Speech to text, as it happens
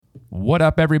What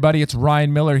up, everybody? It's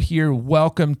Ryan Miller here.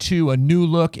 Welcome to a new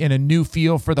look and a new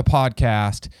feel for the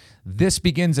podcast. This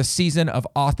begins a season of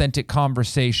authentic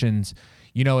conversations.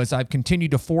 You know, as I've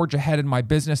continued to forge ahead in my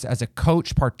business as a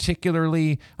coach,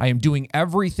 particularly, I am doing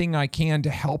everything I can to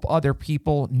help other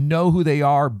people know who they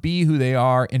are, be who they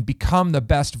are, and become the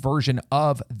best version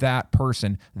of that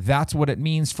person. That's what it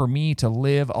means for me to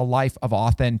live a life of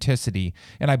authenticity.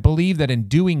 And I believe that in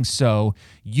doing so,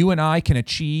 you and I can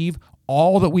achieve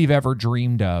all that we've ever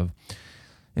dreamed of.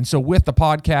 And so with the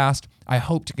podcast, I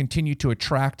hope to continue to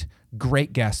attract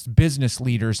great guests, business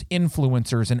leaders,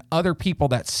 influencers, and other people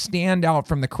that stand out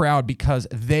from the crowd because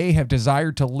they have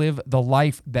desired to live the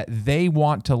life that they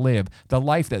want to live, the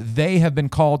life that they have been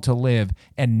called to live,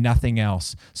 and nothing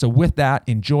else. So with that,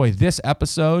 enjoy this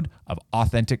episode of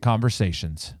Authentic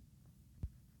Conversations.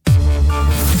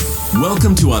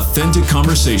 Welcome to Authentic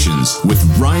Conversations with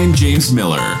Ryan James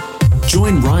Miller.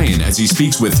 Join Ryan as he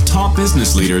speaks with top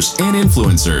business leaders and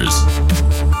influencers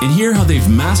and hear how they've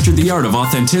mastered the art of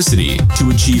authenticity to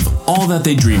achieve all that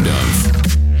they dreamed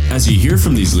of. As you hear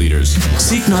from these leaders,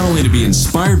 seek not only to be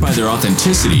inspired by their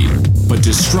authenticity, but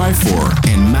to strive for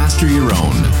and master your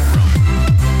own.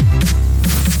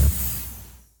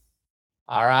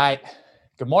 All right.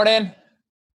 Good morning.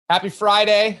 Happy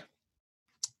Friday.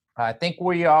 I think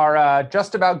we are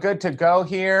just about good to go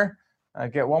here.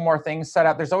 Get one more thing set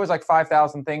up. There's always like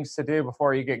 5,000 things to do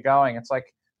before you get going. It's like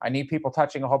I need people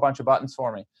touching a whole bunch of buttons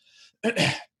for me.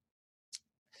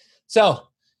 So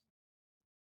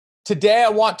today I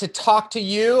want to talk to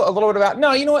you a little bit about,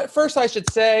 no, you know what? First I should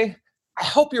say, I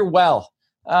hope you're well.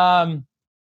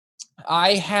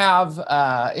 I have,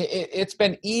 it's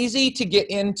been easy to get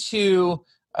into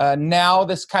now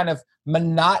this kind of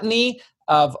monotony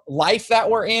of life that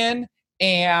we're in.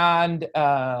 And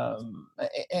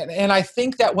I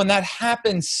think that when that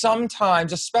happens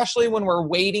sometimes, especially when we're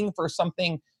waiting for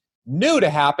something new to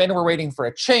happen, we're waiting for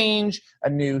a change, a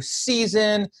new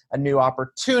season, a new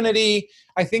opportunity.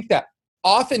 I think that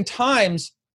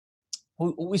oftentimes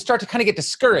we start to kind of get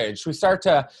discouraged. We start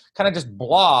to kind of just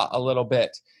blah a little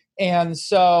bit. And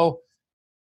so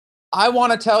I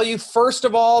want to tell you, first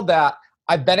of all, that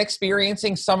I've been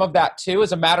experiencing some of that too.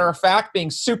 As a matter of fact, being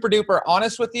super duper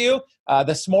honest with you,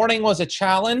 this morning was a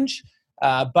challenge,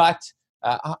 but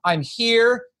I'm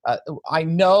here. I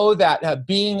know that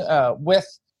being with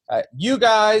you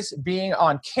guys, being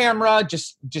on camera,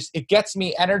 just it gets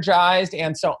me energized.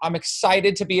 And so I'm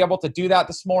excited to be able to do that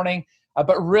this morning.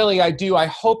 But really, I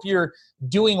hope you're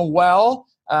doing well.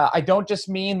 I don't just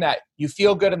mean that you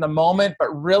feel good in the moment, but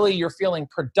really you're feeling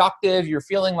productive. You're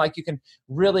feeling like you can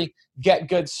really get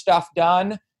good stuff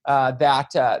done,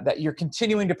 that you're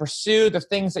continuing to pursue the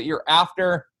things that you're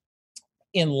after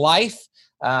in life.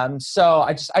 So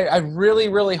I really,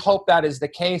 really hope that is the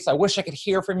case. I wish I could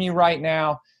hear from you right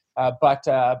now, but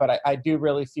I do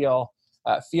really feel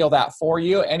that for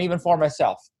you and even for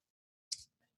myself.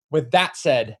 With that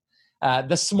said,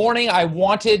 this morning I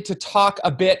wanted to talk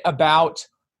a bit about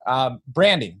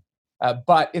branding,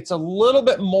 but it's a little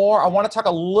bit more. I want to talk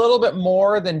a little bit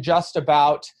more than just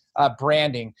about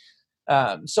branding.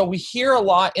 So we hear a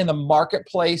lot in the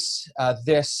marketplace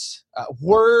this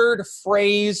word,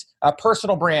 phrase,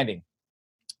 personal branding.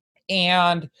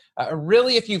 And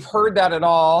really, if you've heard that at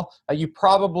all, you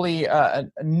probably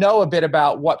know a bit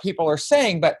about what people are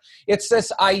saying. But it's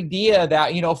this idea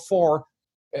that, you know, for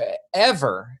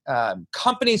ever,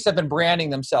 companies have been branding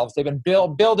themselves. They've been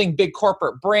building big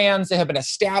corporate brands. They have been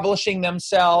establishing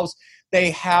themselves.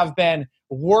 They have been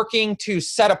working to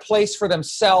set a place for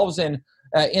themselves in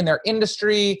their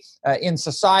industry, in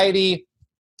society,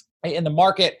 in the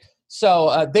market.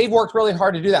 So they've worked really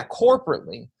hard to do that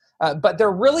corporately. But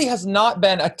there really has not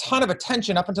been a ton of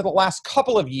attention up until the last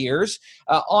couple of years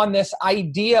on this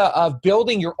idea of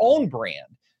building your own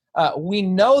brand. We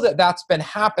know that that's been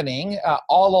happening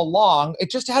all along.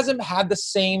 It just hasn't had the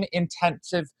same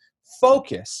intensive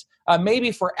focus.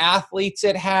 Maybe for athletes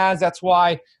it has. That's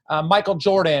why Michael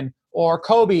Jordan or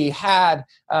Kobe had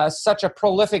such a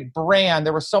prolific brand.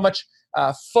 There was so much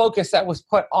focus that was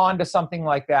put onto something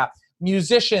like that.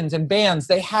 Musicians and bands,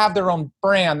 they have their own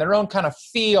brand, their own kind of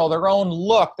feel, their own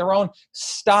look, their own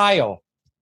style.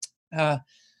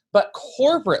 But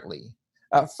corporately,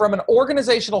 from an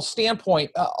organizational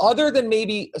standpoint, other than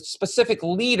maybe specific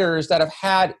leaders that have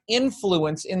had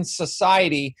influence in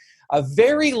society,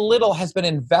 very little has been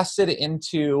invested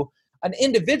into an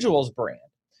individual's brand.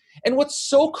 And what's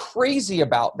so crazy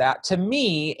about that to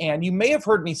me, and you may have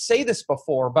heard me say this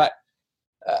before, but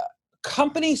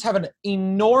companies have an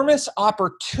enormous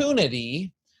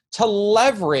opportunity to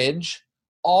leverage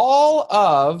all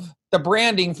of the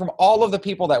branding from all of the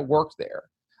people that work there.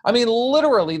 I mean,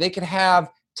 literally, they could have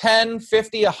 10,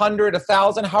 50, 100,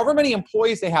 1,000, however many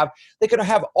employees they have. They could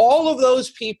have all of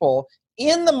those people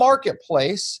in the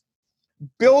marketplace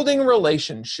building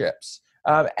relationships,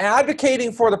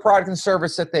 advocating for the product and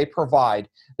service that they provide.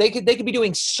 They could be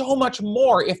doing so much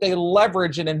more if they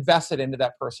leverage and invest it into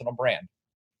that personal brand.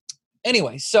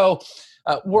 Anyway, so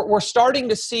we're starting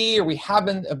to see, or we have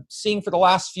been seeing for the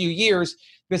last few years,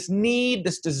 this need,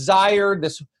 this desire,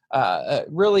 this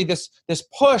really this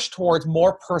push towards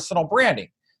more personal branding.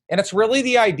 And it's really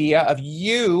the idea of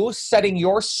you setting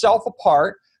yourself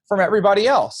apart from everybody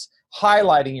else,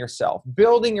 highlighting yourself,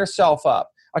 building yourself up,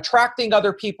 attracting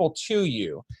other people to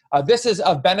you. This is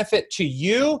of benefit to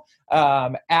you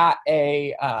at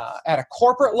a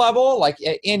corporate level, like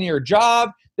in your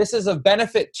job. This is of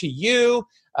benefit to you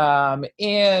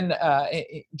in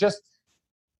just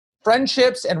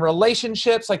friendships and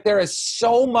relationships. Like, there is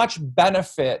so much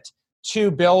benefit to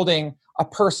building a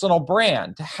personal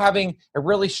brand, to having a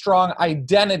really strong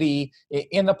identity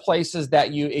in the places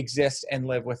that you exist and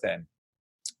live within.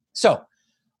 So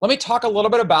let me talk a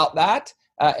little bit about that.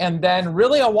 And then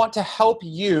really I want to help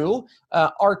you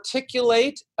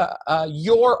articulate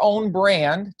your own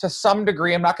brand to some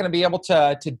degree. I'm not going to be able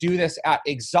to do this at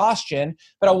exhaustion,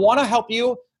 but I want to help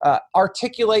you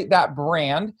articulate that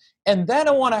brand. And then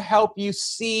I want to help you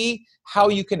see how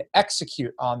you can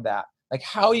execute on that, like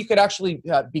how you could actually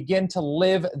begin to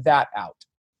live that out.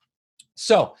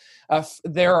 So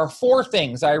there are 4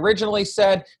 things. I originally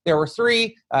said there were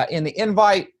 3 in the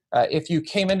invite. If you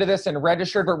came into this and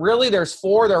registered, but really there's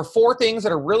 4. There are 4 things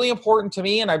that are really important to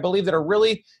me, and I believe that are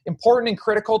really important and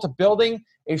critical to building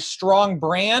a strong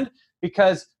brand.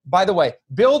 Because, by the way,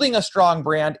 building a strong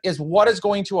brand is what is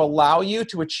going to allow you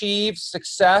to achieve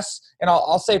success, and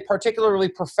I'll say particularly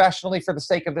professionally for the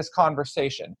sake of this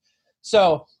conversation.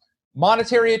 So,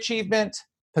 monetary achievement,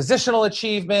 positional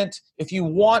achievement, if you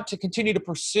want to continue to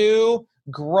pursue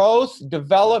growth,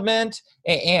 development,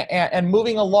 and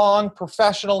moving along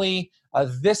professionally,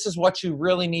 this is what you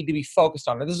really need to be focused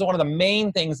on. This is one of the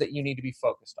main things that you need to be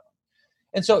focused on.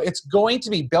 And so it's going to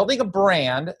be building a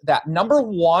brand that, number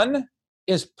 1,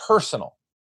 is personal.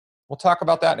 We'll talk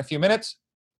about that in a few minutes.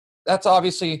 That's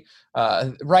obviously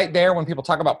right there when people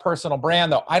talk about personal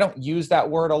brand, though I don't use that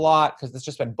word a lot because it's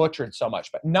just been butchered so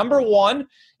much. But number 1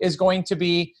 is going to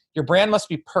be your brand must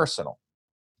be personal.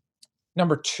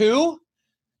 Number 2,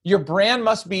 your brand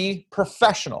must be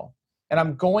professional. And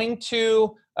I'm going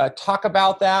to talk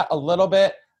about that a little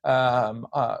bit,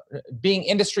 being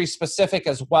industry specific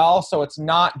as well. So it's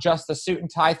not just the suit and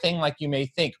tie thing like you may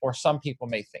think, or some people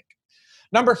may think.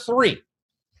 Number 3,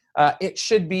 it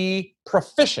should be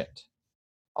proficient.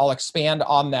 I'll expand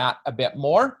on that a bit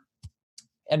more.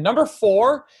 And number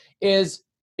 4 is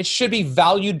it should be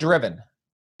value driven.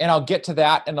 And I'll get to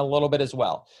that in a little bit as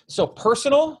well. So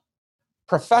personal,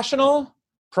 professional,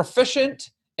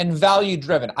 proficient, and value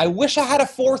driven. I wish I had a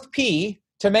 4th P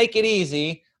to make it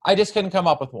easy. I just couldn't come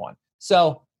up with one.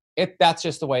 So that's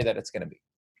just the way that it's going to be.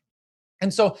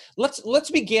 And so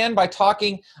let's begin by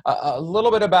talking a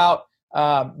little bit about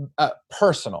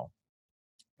personal.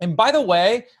 And by the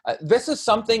way, this is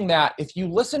something that if you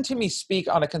listen to me speak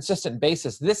on a consistent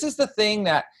basis, this is the thing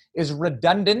that is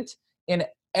redundant in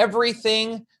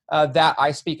everything that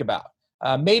I speak about.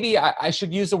 Maybe I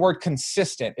should use the word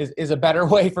consistent is a better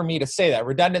way for me to say that.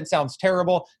 Redundant sounds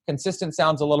terrible. Consistent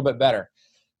sounds a little bit better.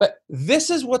 But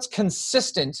this is what's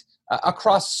consistent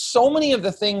across so many of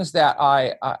the things that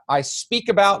I speak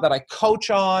about, that I coach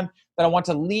on, that I want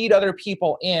to lead other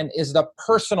people in, is the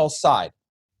personal side.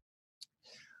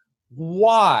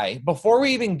 Why? Before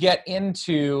we even get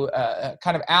into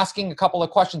kind of asking a couple of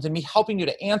questions and me helping you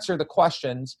to answer the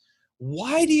questions,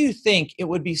 why do you think it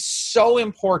would be so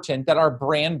important that our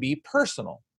brand be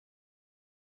personal?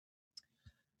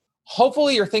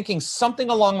 Hopefully you're thinking something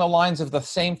along the lines of the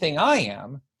same thing I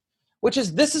am, which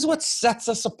is this is what sets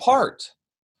us apart.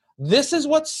 This is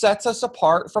what sets us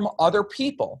apart from other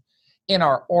people in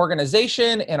our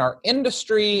organization, in our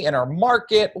industry, in our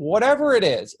market, whatever it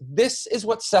is. This is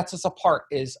what sets us apart,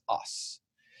 is us.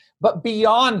 But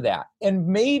beyond that, and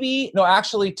maybe, no,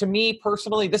 actually to me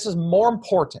personally, this is more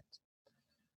important.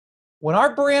 When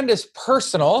our brand is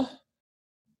personal,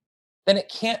 then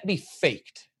it can't be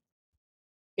faked.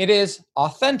 It is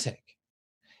authentic.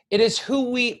 It is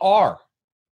who we are.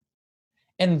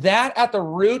 And that at the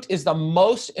root is the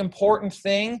most important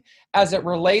thing as it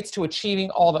relates to achieving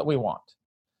all that we want.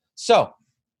 So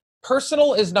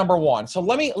personal is number 1. So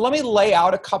let me lay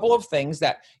out a couple of things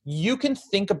that you can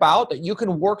think about, that you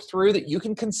can work through, that you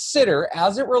can consider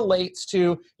as it relates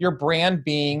to your brand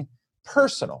being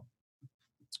personal.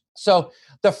 So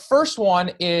the first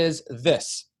one is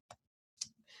this.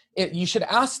 you should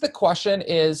ask the question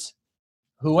is,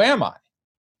 who am I?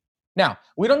 Now,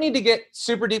 we don't need to get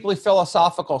super deeply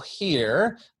philosophical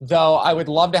here, though I would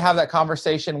love to have that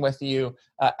conversation with you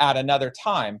at another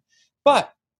time.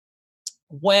 But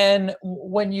when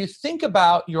you think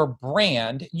about your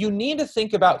brand, you need to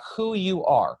think about who you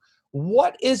are.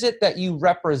 What is it that you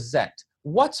represent?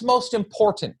 What's most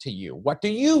important to you? What do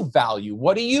you value?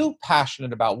 What are you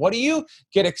passionate about? What do you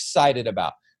get excited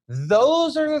about?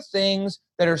 Those are the things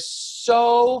that are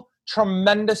so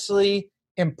tremendously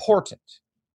important.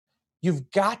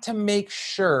 You've got to make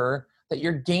sure that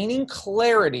you're gaining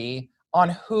clarity on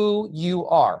who you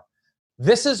are.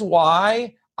 This is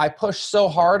why I push so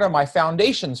hard on my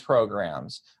foundations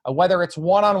programs, whether it's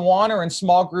one-on-one or in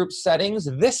small group settings.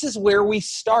 This is where we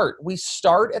start. We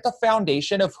start at the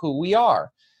foundation of who we are.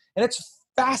 And it's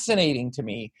fascinating to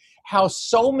me how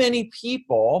so many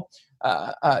people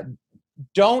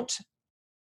don't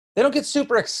get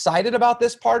super excited about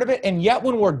this part of it. And yet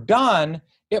when we're done,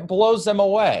 it blows them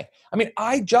away. I mean,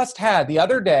 I just had the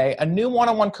other day a new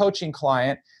one-on-one coaching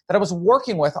client that I was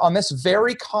working with on this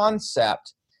very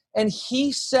concept. And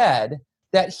he said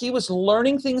that he was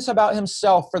learning things about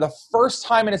himself for the first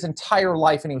time in his entire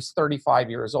life, and he was 35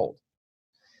 years old.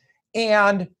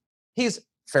 And he's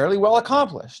fairly well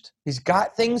accomplished. He's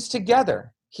got things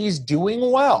together. He's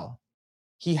doing well.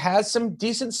 He has some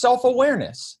decent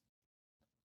self-awareness.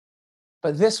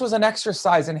 But this was an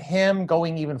exercise in him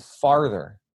going even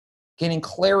farther, gaining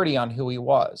clarity on who he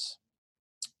was.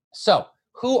 So,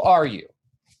 who are you?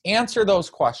 Answer those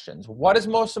questions. What is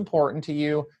most important to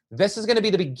you? This is going to be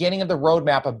the beginning of the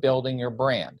roadmap of building your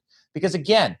brand. Because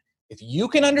again, if you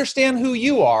can understand who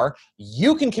you are,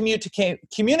 you can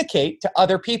communicate to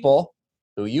other people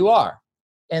who you are.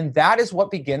 And that is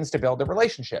what begins to build a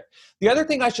relationship. The other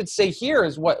thing I should say here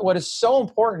is what is so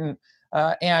important,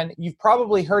 and you've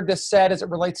probably heard this said as it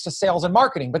relates to sales and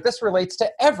marketing, but this relates to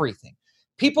everything.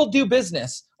 People do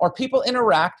business, or people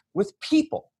interact with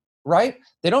people, right?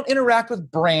 They don't interact with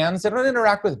brands. They don't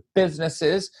interact with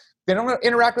businesses. They don't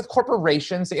interact with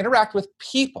corporations. They interact with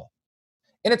people.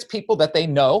 And it's people that they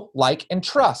know, like, and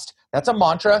trust. That's a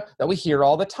mantra that we hear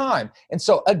all the time. And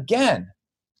so again,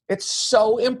 it's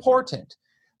so important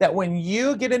that when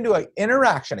you get into an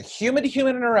interaction, a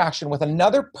human-to-human interaction with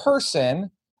another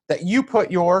person, that you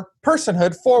put your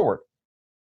personhood forward,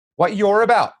 what you're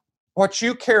about, what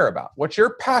you care about, what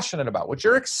you're passionate about, what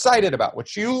you're excited about,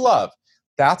 what you love.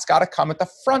 That's got to come at the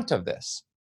front of this.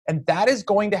 And that is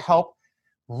going to help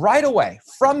right away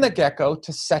from the get-go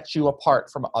to set you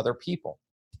apart from other people.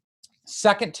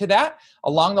 Second to that,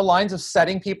 along the lines of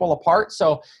setting people apart.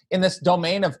 So in this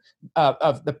domain of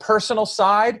the personal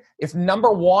side, if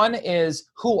number one is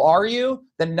who are you,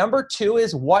 then number two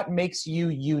is what makes you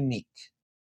unique.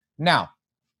 Now,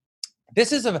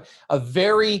 this is a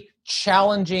very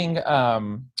challenging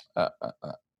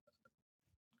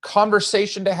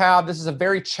conversation to have. This is a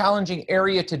very challenging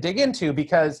area to dig into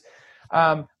because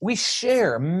we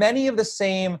share many of the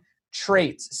same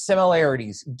traits,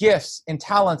 similarities, gifts, and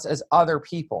talents as other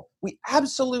people. We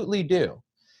absolutely do.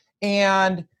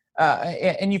 And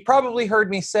you've probably heard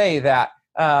me say that,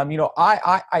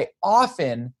 I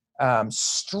often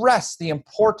stress the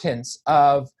importance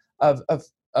of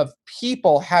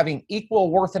people having equal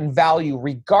worth and value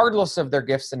regardless of their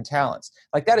gifts and talents.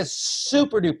 Like, that is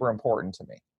super duper important to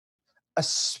me,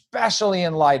 especially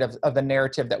in light of the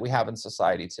narrative that we have in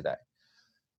society today.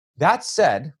 That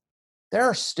said, there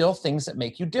are still things that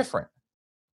make you different.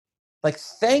 Like,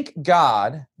 thank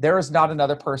God there is not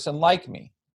another person like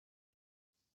me.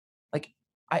 Like,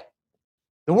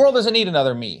 the world doesn't need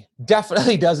another me.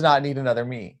 Definitely does not need another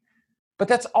me. But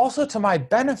that's also to my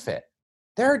benefit.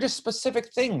 There are just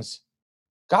specific things.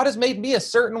 God has made me a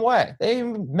certain way. He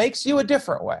makes you a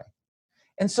different way.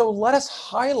 And so let us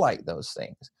highlight those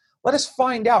things. Let us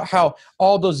find out how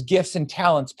all those gifts and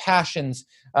talents, passions,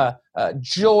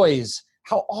 joys,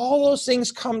 how all those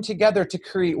things come together to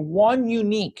create one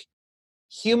unique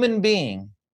human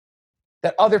being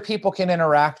that other people can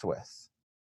interact with.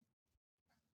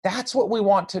 That's what we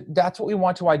want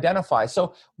to identify.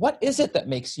 So what is it that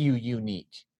makes you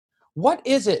unique? What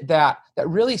is it that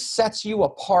really sets you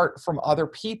apart from other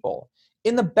people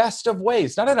in the best of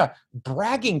ways, not in a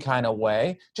bragging kind of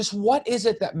way? Just what is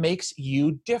it that makes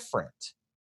you different?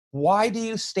 Why do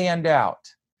you stand out?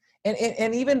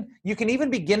 And even you can even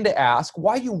begin to ask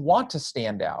why you want to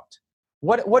stand out.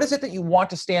 What is it that you want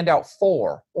to stand out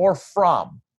for or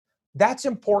from? That's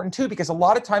important too, because a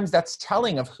lot of times that's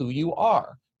telling of who you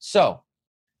are. So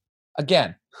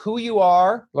again, who you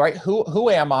are, right? Who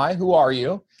am I? Who are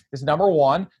you? Is number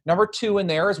one. Number two in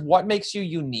there is what makes you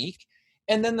unique.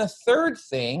 And then the third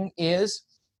thing is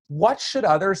what should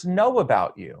others know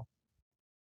about you?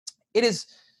 It is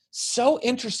so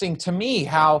interesting to me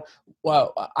how,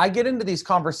 well, I get into these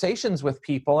conversations with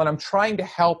people and I'm trying to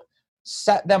help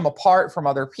set them apart from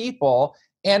other people.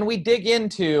 And we dig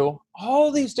into all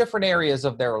these different areas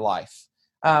of their life.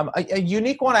 A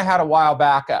unique one I had a while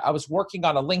back, I was working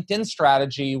on a LinkedIn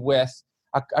strategy with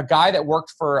a guy that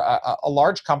worked for a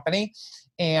large company,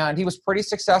 and he was pretty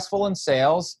successful in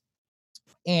sales.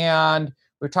 And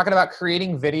we were talking about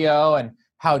creating video and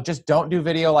how just don't do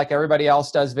video like everybody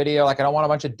else does video. Like, I don't want a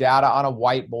bunch of data on a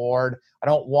whiteboard. I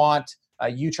don't want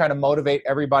you trying to motivate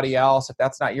everybody else if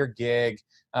that's not your gig.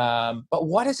 But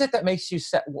what is it that makes you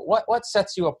what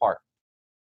sets you apart?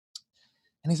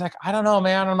 And he's like, I don't know,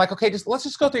 man. I'm like, okay, let's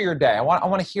just go through your day. I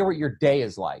want to hear what your day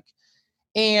is like.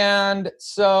 And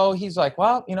so he's like,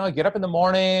 well, I get up in the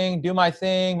morning, do my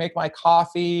thing, make my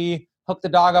coffee, hook the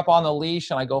dog up on the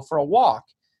leash, and I go for a walk.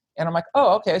 And I'm like,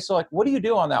 oh, okay. So like, what do you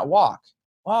do on that walk?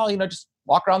 Well, just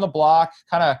walk around the block,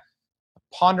 kind of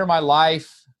ponder my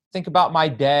life, think about my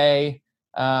day.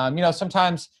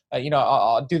 Sometimes,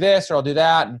 I'll do this or I'll do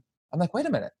that. And I'm like, wait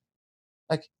a minute.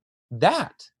 Like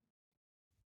that's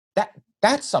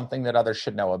something that others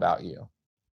should know about you,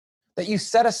 that you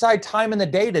set aside time in the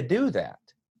day to do that.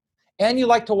 And you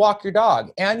like to walk your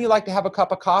dog, and you like to have a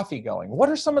cup of coffee going. What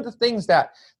are some of the things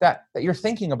that you're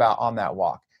thinking about on that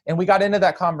walk? And we got into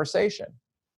that conversation.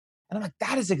 And I'm like,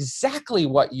 that is exactly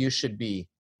what you should be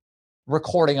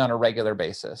recording on a regular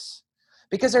basis.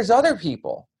 Because there's other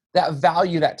people that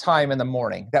value that time in the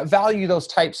morning, that value those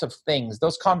types of things,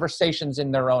 those conversations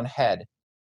in their own head.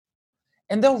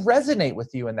 And they'll resonate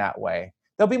with you in that way.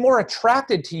 They'll be more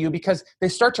attracted to you because they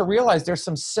start to realize there's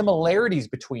some similarities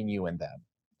between you and them.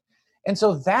 And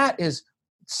so that is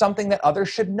something that others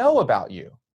should know about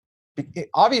you.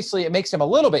 Obviously, it makes him a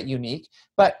little bit unique,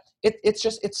 but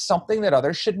it's something that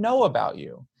others should know about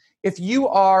you. If you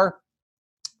are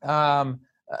an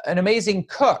amazing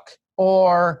cook,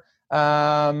 or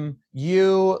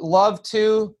you love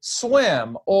to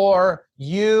swim, or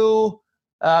you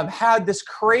had this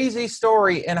crazy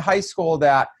story in high school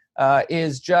that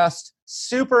is just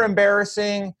super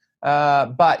embarrassing,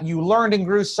 but you learned and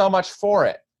grew so much for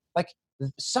it. Like,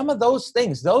 some of those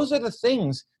things, those are the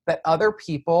things that other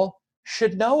people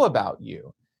should know about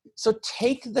you. So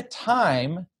take the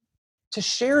time to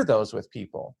share those with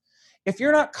people. If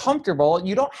you're not comfortable,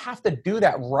 you don't have to do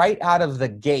that right out of the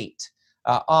gate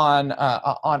on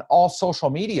all social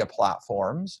media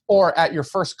platforms or at your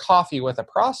first coffee with a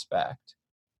prospect.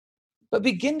 But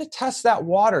begin to test that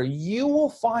water. You will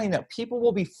find that people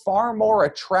will be far more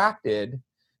attracted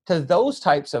to those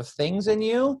types of things in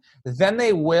you than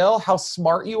they will how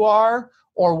smart you are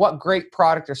or what great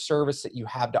product or service that you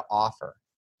have to offer.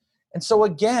 And so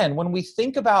again, when we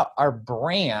think about our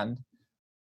brand,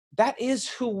 that is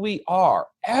who we are.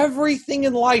 Everything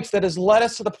in life that has led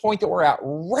us to the point that we're at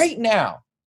right now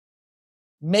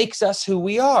makes us who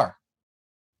we are.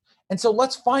 And so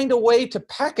let's find a way to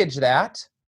package that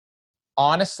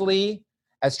honestly,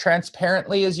 as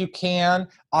transparently as you can,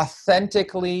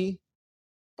 authentically,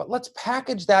 but let's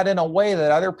package that in a way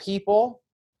that other people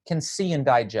can see and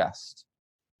digest.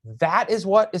 That is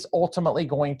what is ultimately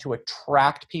going to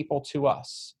attract people to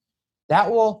us. That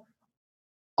will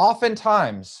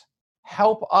oftentimes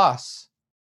help us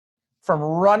from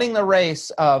running the race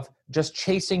of just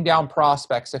chasing down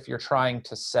prospects if you're trying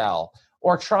to sell,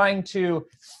 or trying to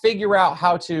figure out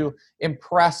how to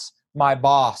impress my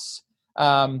boss.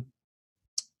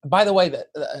 By the way,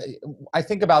 I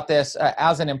think about this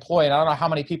as an employee, and I don't know how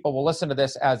many people will listen to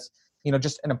this as,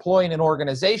 just an employee in an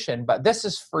organization, but this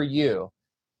is for you.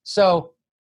 So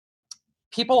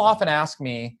people often ask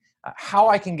me how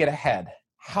I can get ahead,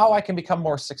 how I can become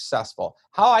more successful,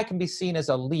 how I can be seen as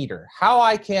a leader, how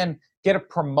I can get a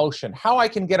promotion, how I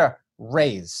can get a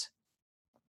raise.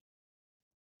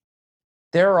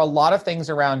 There are a lot of things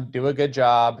around do a good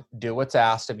job, do what's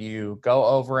asked of you, go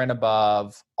over and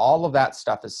above. All of that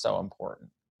stuff is so important.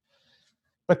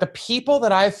 But the people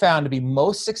that I've found to be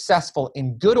most successful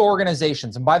in good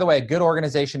organizations, and by the way, a good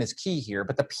organization is key here,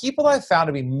 but the people I've found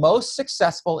to be most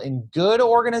successful in good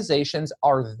organizations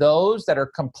are those that are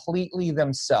completely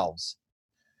themselves.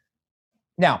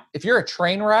 Now, if you're a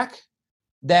train wreck,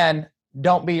 then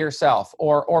don't be yourself,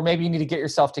 or maybe you need to get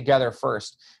yourself together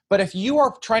first. But if you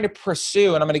are trying to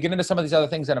pursue, and I'm going to get into some of these other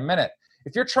things in a minute,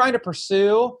 if you're trying to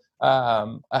pursue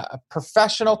a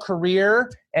professional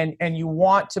career and you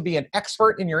want to be an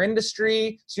expert in your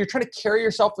industry, so you're trying to carry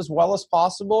yourself as well as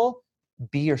possible,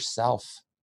 be yourself.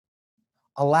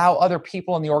 Allow other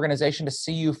people in the organization to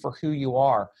see you for who you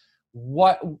are.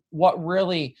 What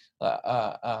really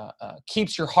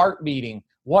keeps your heart beating?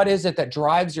 What is it that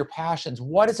drives your passions?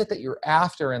 What is it that you're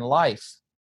after in life?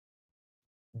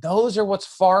 Those are what's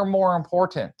far more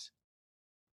important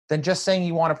than just saying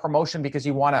you want a promotion because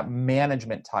you want a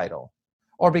management title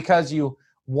or because you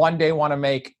one day want to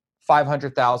make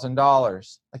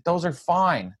 $500,000. Like, those are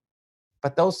fine,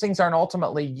 but those things aren't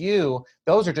ultimately you.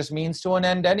 Those are just means to an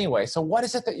end anyway. So what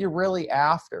is it that you're really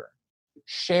after?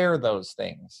 Share those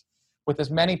things with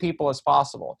as many people as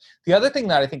possible. The other thing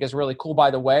that I think is really cool, by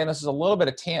the way, and this is a little bit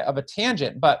of a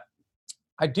tangent, but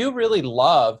I do really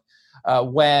love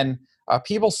when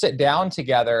people sit down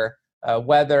together,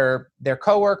 whether they're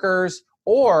coworkers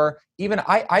or even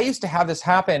I used to have this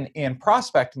happen in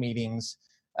prospect meetings,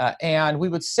 and we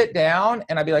would sit down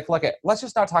and I'd be like, look, let's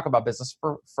just not talk about business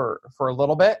for a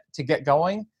little bit to get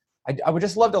going. I would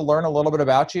just love to learn a little bit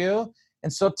about you.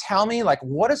 And so tell me, like,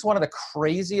 what is one of the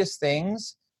craziest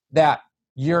things that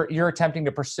you're attempting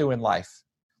to pursue in life?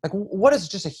 Like, what is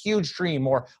just a huge dream,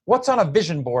 or what's on a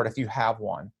vision board if you have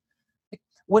one?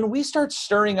 When we start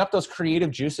stirring up those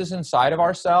creative juices inside of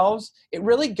ourselves, it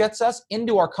really gets us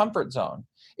into our comfort zone.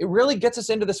 It really gets us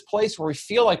into this place where we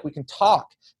feel like we can talk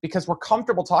because we're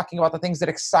comfortable talking about the things that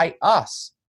excite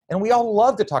us. And we all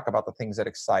love to talk about the things that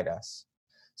excite us.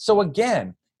 So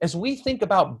again, as we think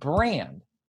about brand,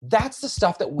 that's the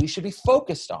stuff that we should be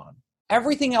focused on.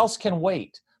 Everything else can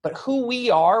wait. But who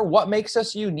we are, what makes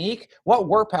us unique, what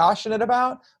we're passionate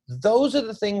about, those are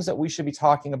the things that we should be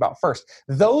talking about first.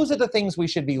 Those are the things we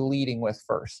should be leading with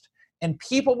first. And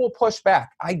people will push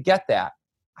back. I get that.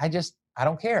 I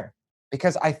don't care,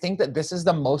 because I think that this is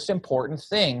the most important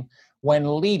thing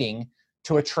when leading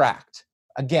to attract.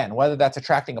 Again, whether that's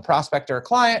attracting a prospect or a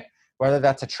client, whether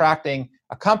that's attracting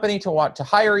a company to want to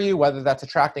hire you, whether that's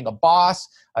attracting a boss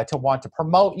to want to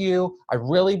promote you. I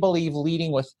really believe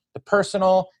leading with the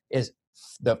personal is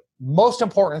the most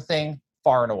important thing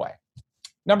far and away.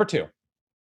 Number 2.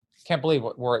 Can't believe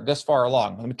we're this far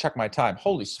along. Let me check my time.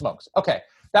 Holy smokes. Okay,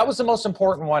 that was the most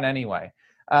important one anyway.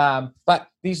 But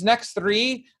these next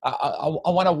 3, I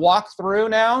want to walk through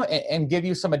now and give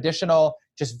you some additional,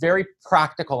 just very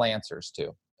practical answers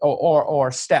to,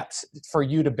 or steps for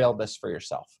you to build this for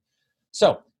yourself.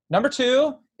 So number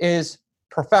 2 is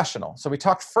professional. So we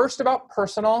talked first about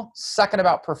personal, second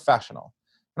about professional.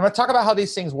 I'm going to talk about how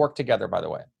these things work together, by the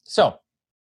way. So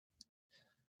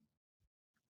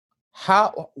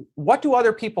what do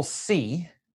other people see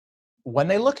when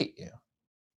they look at you?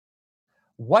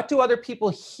 What do other people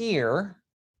hear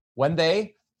when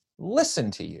they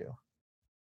listen to you?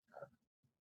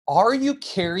 Are you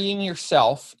carrying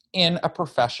yourself in a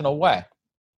professional way?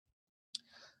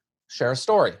 Share a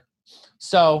story.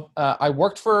 So I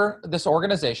worked for this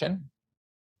organization,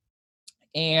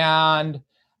 and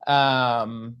got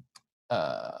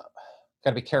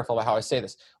to be careful about how I say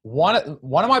this. One of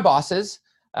my bosses,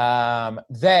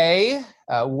 they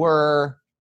were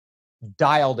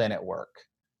dialed in at work.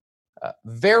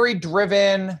 Very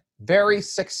driven, very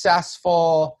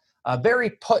successful,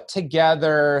 very put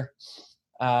together,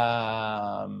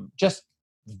 just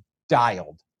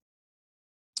dialed.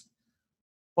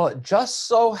 Well, it just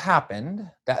so happened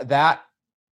that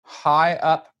high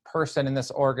up person in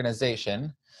this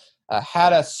organization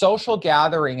had a social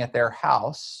gathering at their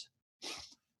house,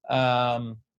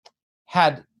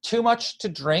 had too much to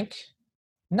drink,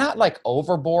 not like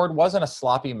overboard, wasn't a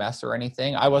sloppy mess or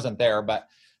anything. I wasn't there, but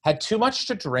had too much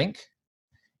to drink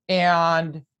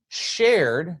and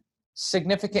shared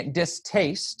significant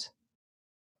distaste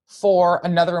for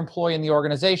another employee in the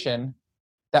organization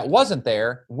that wasn't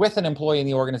there with an employee in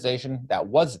the organization that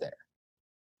was there.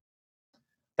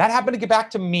 That happened to get back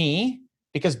to me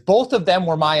because both of them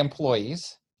were my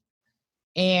employees,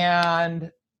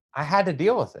 and I had to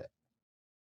deal with it.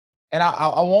 And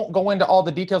I won't go into all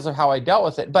the details of how I dealt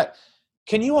with it, but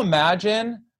can you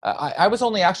imagine? I was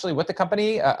only actually with the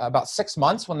company about 6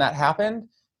 months when that happened.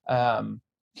 Can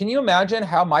you imagine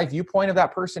how my viewpoint of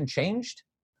that person changed?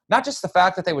 Not just the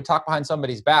fact that they would talk behind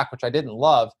somebody's back, which I didn't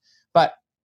love, but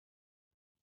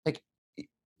like,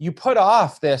 you put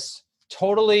off this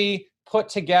totally put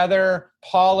together,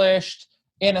 polished,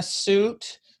 in a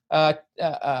suit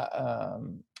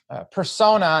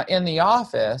persona in the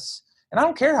office. And I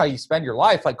don't care how you spend your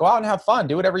life. Like, go out and have fun.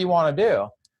 Do whatever you want to do.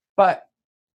 But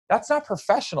that's not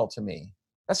professional to me.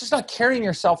 That's just not carrying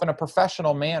yourself in a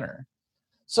professional manner.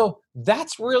 So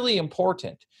that's really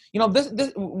important. You know,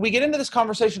 we get into this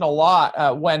conversation a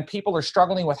lot when people are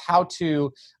struggling with how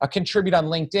to contribute on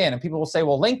LinkedIn. And people will say,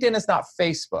 well, LinkedIn is not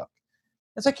Facebook.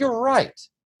 It's like, you're right.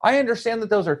 I understand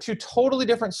that those are 2 totally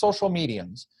different social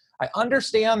mediums. I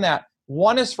understand that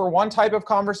one is for one type of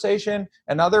conversation,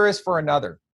 another is for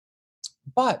another.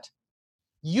 But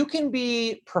You can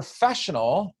be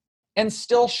professional and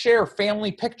still share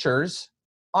family pictures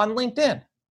on LinkedIn.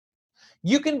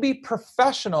 You can be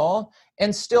professional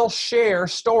and still share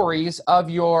stories of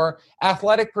your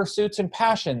athletic pursuits and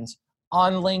passions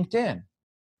on LinkedIn.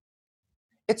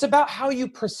 It's about how you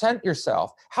present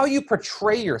yourself, how you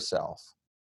portray yourself.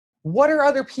 What are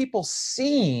other people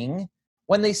seeing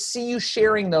when they see you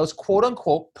sharing those quote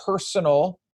unquote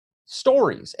personal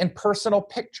stories and personal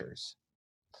pictures?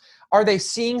 Are they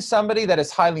seeing somebody that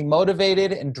is highly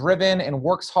motivated and driven and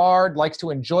works hard, likes to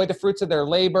enjoy the fruits of their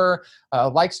labor,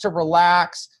 likes to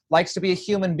relax, likes to be a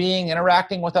human being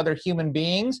interacting with other human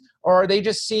beings? Or are they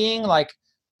just seeing like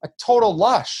a total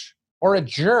lush or a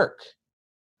jerk?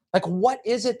 Like, what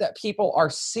is it that people are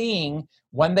seeing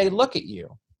when they look at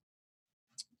you?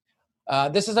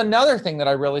 This is another thing that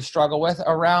I really struggle with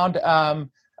around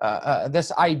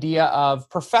this idea of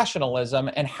professionalism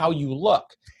and how you look.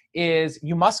 Is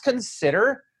you must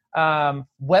consider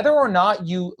whether or not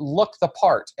you look the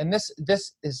part. And this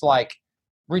is like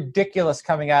ridiculous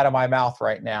coming out of my mouth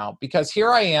right now, because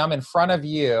here I am in front of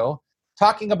you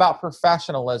talking about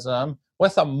professionalism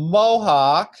with a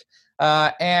mohawk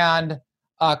and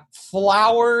a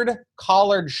flowered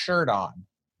collared shirt on.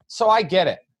 So I get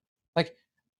it. Like,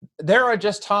 there are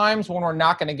just times when we're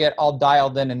not going to get all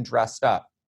dialed in and dressed up.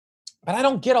 But I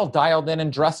don't get all dialed in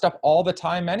and dressed up all the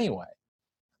time anyway.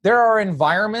 There are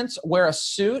environments where a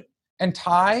suit and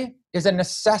tie is a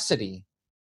necessity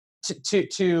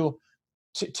to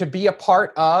be a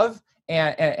part of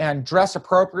and dress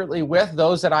appropriately with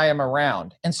those that I am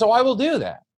around. And so I will do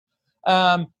that.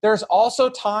 There's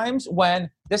also times when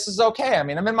this is okay. I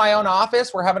mean, I'm in my own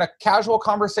office. We're having a casual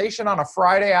conversation on a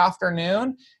Friday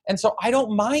afternoon. And so I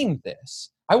don't mind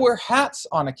this. I wear hats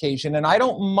on occasion and I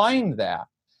don't mind that.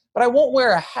 But I won't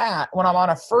wear a hat when I'm on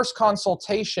a first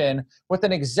consultation with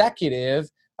an executive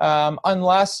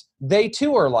unless they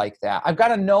too are like that. I've got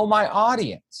to know my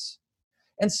audience.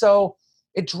 And so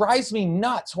it drives me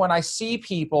nuts when I see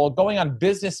people going on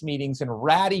business meetings in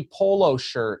ratty polo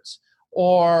shirts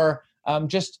or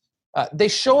they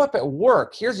show up at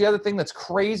work. Here's the other thing that's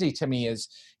crazy to me is,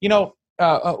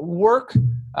 work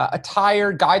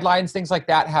attire guidelines, things like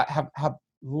that have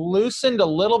loosened a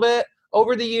little bit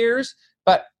over the years,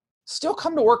 but still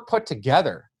come to work put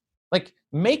together. Like,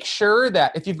 make sure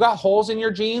that if you've got holes in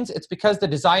your jeans, it's because the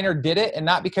designer did it and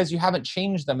not because you haven't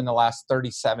changed them in the last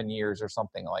 37 years or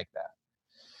something like that.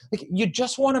 Like, you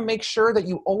just want to make sure that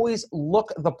you always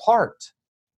look the part,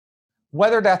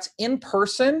 whether that's in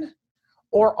person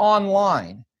or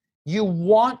online. You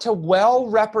want to well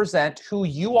represent who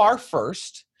you are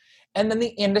first and then the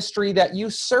industry that you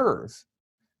serve.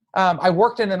 I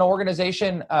worked in an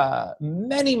organization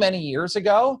many, many years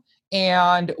ago,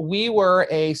 and we were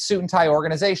a suit and tie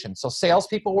organization. So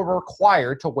salespeople were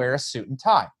required to wear a suit and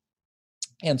tie.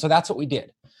 And so that's what we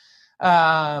did.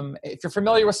 If you're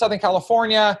familiar with Southern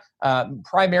California,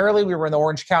 primarily we were in the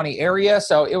Orange County area,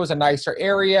 so it was a nicer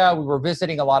area. We were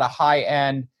visiting a lot of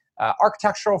high-end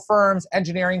architectural firms,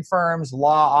 engineering firms,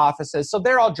 law offices. So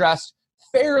they're all dressed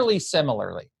fairly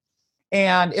similarly.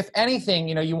 And if anything,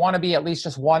 you want to be at least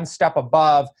just one step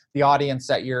above the audience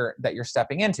that you're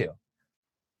stepping into.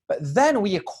 But then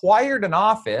we acquired an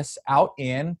office out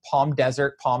in Palm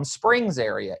Desert, Palm Springs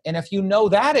area. And if you know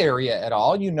that area at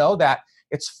all, you know that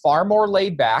it's far more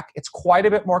laid back, it's quite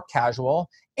a bit more casual,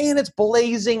 and it's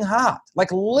blazing hot, like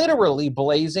literally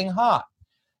blazing hot.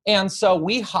 And so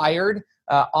we hired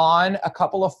on a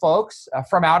couple of folks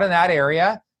from out in that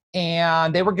area,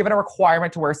 and they were given a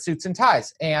requirement to wear suits and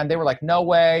ties. And they were like, no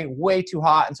way, way too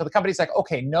hot. And so the company's like,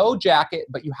 okay, no jacket,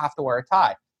 but you have to wear a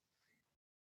tie.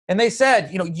 And they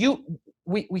said,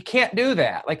 we can't do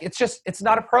that. Like, it's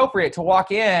not appropriate to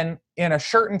walk in a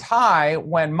shirt and tie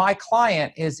when my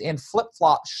client is in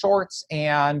flip-flop shorts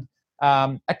and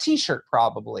a t-shirt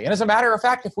probably. And as a matter of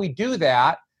fact, if we do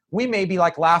that, we may be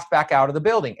like laughed back out of the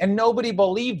building. And nobody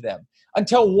believed them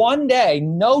until one day,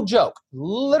 no joke,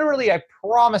 literally, I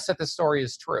promise that this story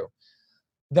is true.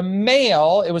 The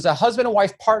male, it was a husband and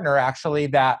wife partner actually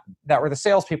that were the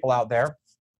salespeople out there.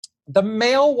 The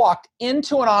male walked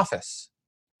into an office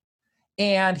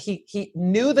and he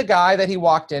knew the guy that he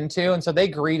walked into. And so they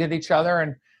greeted each other.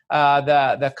 And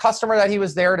the customer that he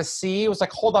was there to see was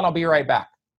like, hold on, I'll be right back.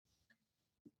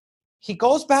 He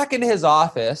goes back into his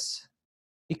office.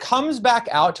 He comes back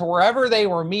out to wherever they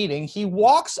were meeting. He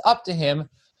walks up to him,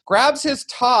 grabs his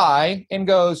tie and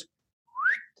goes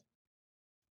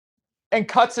and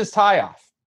cuts his tie off.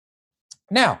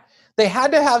 Now, they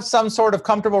had to have some sort of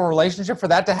comfortable relationship for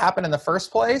that to happen in the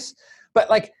first place. But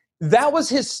like, that was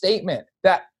his statement,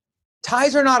 that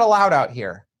ties are not allowed out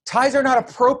here. Ties are not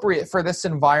appropriate for this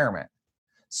environment.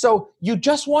 So you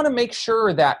just want to make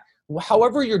sure that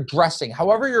however you're dressing,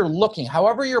 however you're looking,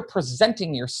 however you're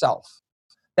presenting yourself,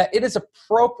 that it is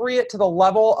appropriate to the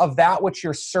level of that which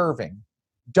you're serving.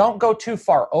 Don't go too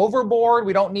far overboard.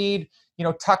 We don't need,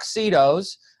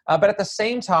 tuxedos, but at the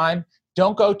same time,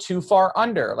 don't go too far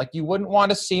under. Like, you wouldn't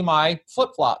want to see my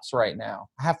flip-flops right now.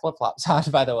 I have flip-flops on,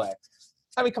 by the way.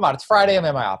 I mean, come on, it's Friday, I'm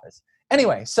in my office.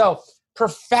 Anyway, so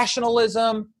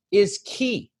professionalism is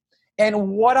key. And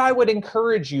what I would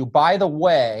encourage you, by the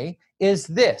way, is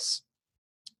this.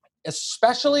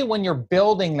 Especially when you're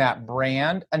building that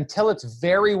brand until it's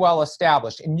very well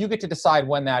established, and you get to decide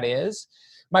when that is,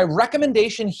 my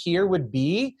recommendation here would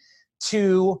be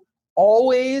to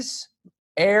always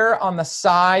err on the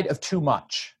side of too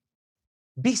much.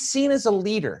 Be seen as a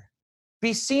leader.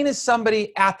 Be seen as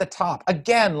somebody at the top.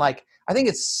 Again, like, I think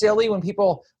it's silly when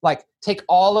people like take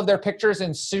all of their pictures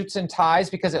in suits and ties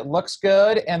because it looks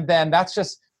good, and then that's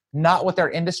just not what their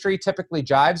industry typically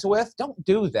jives with. Don't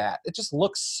do that. It just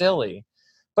looks silly.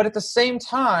 But at the same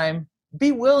time,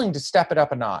 be willing to step it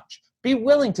up a notch. Be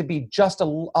willing to be just a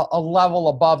level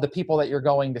above the people that you're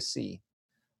going to see.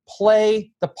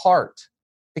 Play the part,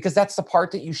 because that's the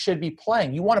part that you should be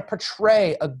playing. You want to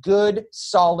portray a good,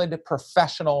 solid,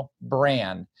 professional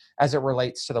brand as it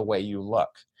relates to the way you look.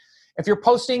 If you're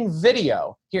posting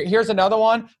video, here's another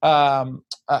one.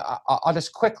 I'll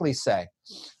just quickly say,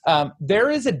 there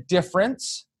is a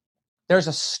difference. There's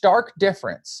a stark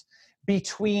difference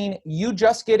between you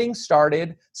just getting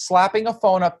started, slapping a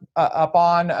phone up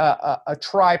on a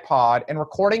tripod and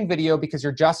recording video because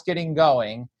you're just getting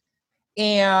going,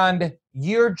 and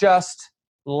you're just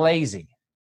lazy.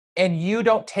 And you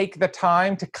don't take the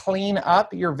time to clean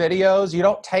up your videos. You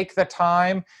don't take the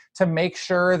time to make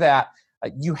sure that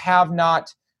you have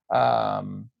not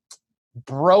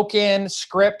broken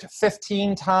script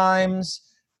 15 times.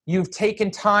 You've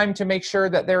taken time to make sure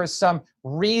that there is some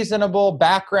reasonable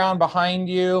background behind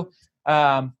you.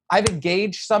 I've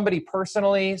engaged somebody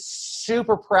personally,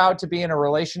 super proud to be in a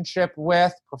relationship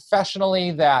with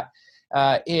professionally, that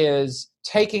is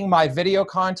taking my video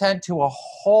content to a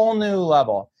whole new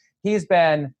level. He's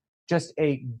been just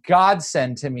a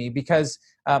godsend to me because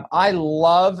I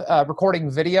love recording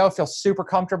video. I feel super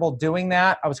comfortable doing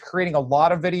that. I was creating a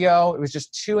lot of video. It was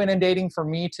just too inundating for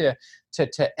me to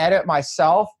edit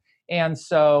myself. And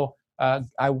so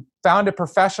I found a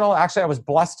professional. Actually, I was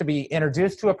blessed to be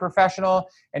introduced to a professional,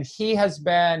 and he has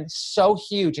been so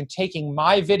huge in taking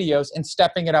my videos and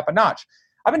stepping it up a notch.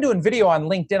 I've been doing video on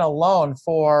LinkedIn alone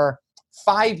for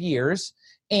 5 years,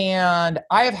 and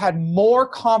I have had more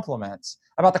compliments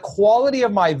about the quality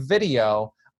of my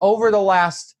video over the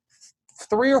last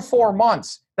 3 or 4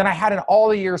 months than I had in all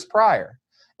the years prior.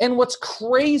 And what's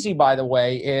crazy, by the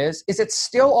way, is it's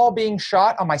still all being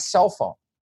shot on my cell phone.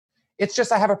 It's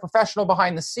just I have a professional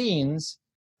behind the scenes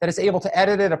that is able to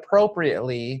edit it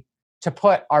appropriately to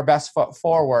put our best foot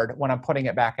forward when I'm putting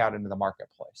it back out into the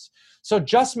marketplace. So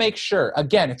just make sure,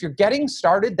 again, if you're getting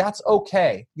started, that's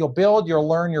okay. You'll build, you'll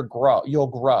learn, you'll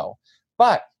grow.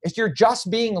 But if you're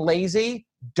just being lazy,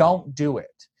 don't do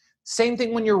it. Same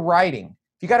thing when you're writing.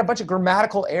 If you got a bunch of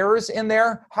grammatical errors in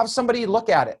there, have somebody look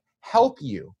at it, help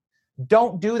you.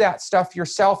 Don't do that stuff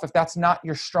yourself if that's not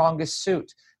your strongest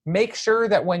suit. Make sure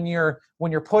that when you're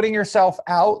putting yourself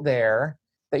out there,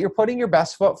 that you're putting your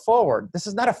best foot forward. This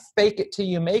is not a fake it till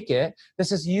you make it.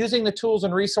 This is using the tools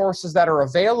and resources that are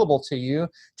available to you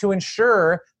to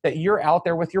ensure that you're out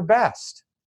there with your best.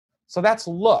 So that's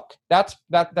look. That's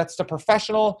the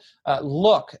professional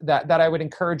look that I would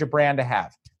encourage a brand to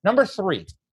have. Number 3,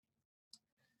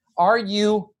 are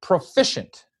you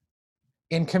proficient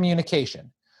in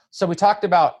communication? So we talked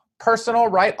about personal,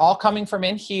 right? All coming from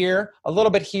in here, a little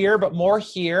bit here, but more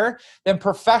here. Then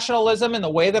professionalism in the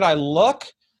way that I look.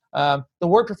 The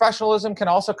word professionalism can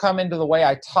also come into the way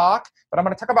I talk, but I'm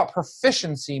going to talk about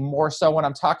proficiency more so when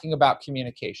I'm talking about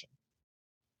communication.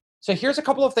 So here's a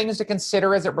couple of things to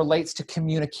consider as it relates to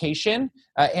communication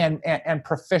and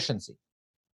proficiency.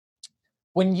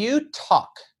 When you talk,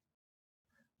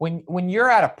 when you're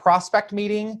at a prospect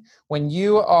meeting, when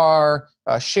you are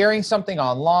sharing something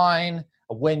online,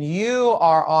 when you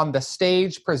are on the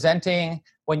stage presenting,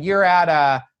 when you're at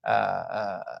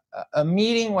a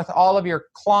meeting with all of your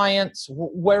clients,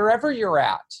 wherever you're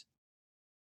at,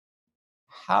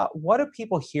 what do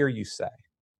people hear you say?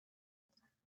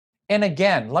 And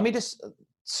again, let me just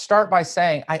start by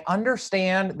saying, I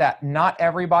understand that not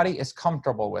everybody is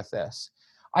comfortable with this.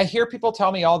 I hear people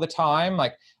tell me all the time,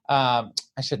 like, I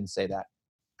shouldn't say that.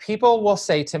 People will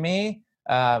say to me,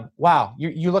 wow,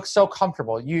 you look so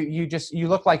comfortable. You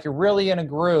look like you're really in a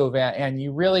groove, and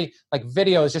you really, like,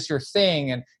 video is just your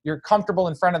thing, and you're comfortable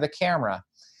in front of the camera.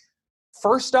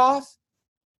 First off,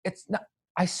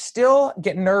 I still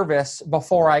get nervous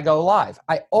before I go live.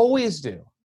 I always do,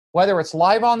 whether it's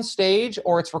live on stage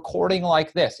or it's recording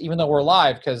like this, even though we're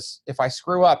live, because if I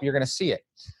screw up, you're going to see it.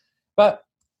 But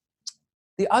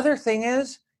the other thing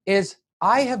is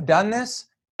I have done this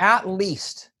at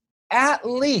least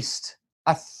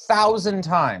 1,000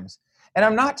 times. And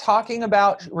I'm not talking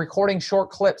about recording short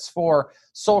clips for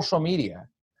social media.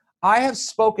 I have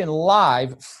spoken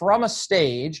live from a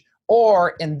stage,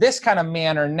 or in this kind of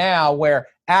manner now where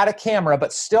at a camera,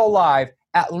 but still live,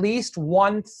 at least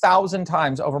 1,000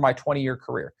 times over my 20-year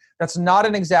career. That's not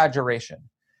an exaggeration.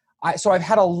 So I've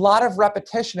had a lot of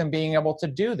repetition in being able to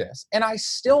do this, and I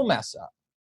still mess up.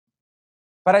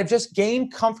 But I've just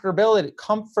gained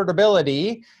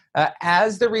comfortability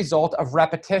as the result of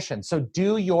repetition. So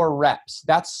do your reps.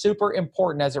 That's super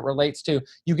important as it relates to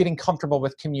you getting comfortable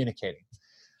with communicating.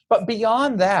 But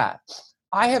beyond that,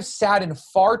 I have sat in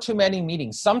far too many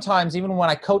meetings. Sometimes even when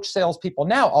I coach salespeople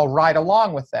now, I'll ride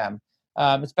along with them.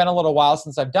 It's been a little while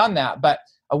since I've done that. But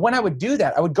when I would do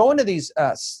that, I would go into these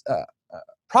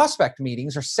prospect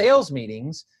meetings or sales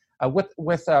meetings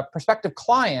with a prospective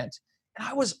client, and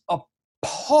I was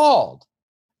appalled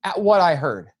at what I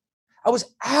heard. I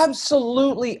was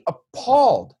absolutely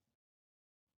appalled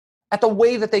at the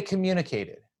way that they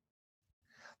communicated.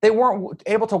 They weren't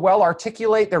able to well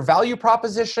articulate their value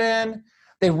proposition.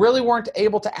 They really weren't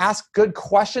able to ask good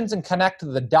questions and connect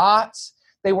the dots.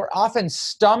 They were often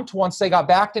stumped once they got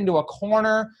backed into a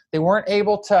corner. They weren't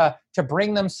able to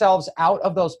bring themselves out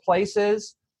of those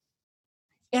places.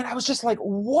 And I was just like,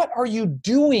 what are you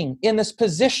doing in this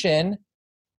position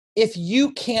if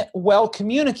you can't well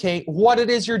communicate what it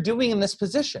is you're doing in this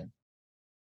position?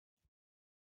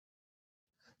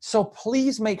 So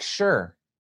please make sure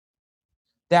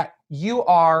that you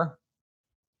are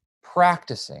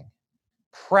practicing.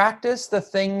 Practice the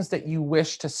things that you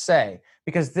wish to say,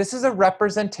 because this is a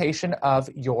representation of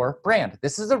your brand.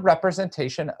 This is a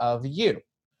representation of you.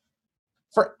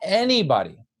 For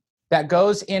anybody that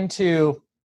goes into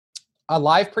a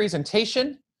live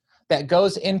presentation, that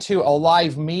goes into a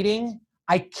live meeting,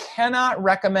 I cannot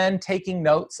recommend taking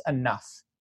notes enough.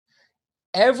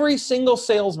 Every single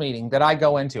sales meeting that I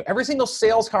go into, every single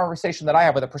sales conversation that I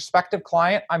have with a prospective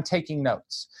client, I'm taking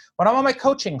notes. When I'm on my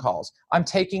coaching calls, I'm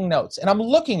taking notes and I'm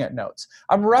looking at notes.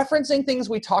 I'm referencing things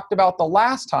we talked about the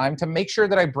last time to make sure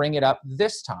that I bring it up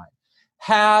this time.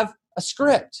 Have a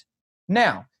script.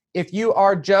 Now, if you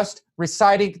are just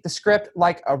reciting the script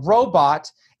like a robot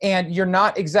and you're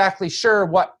not exactly sure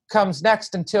what comes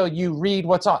next until you read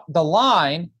what's on the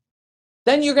line,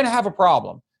 then you're going to have a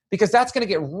problem, because that's going to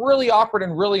get really awkward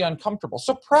and really uncomfortable.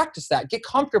 So practice that. Get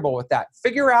comfortable with that.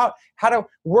 Figure out how to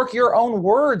work your own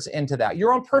words into that,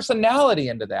 your own personality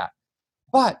into that.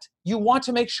 But you want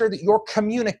to make sure that your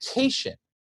communication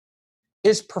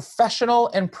is professional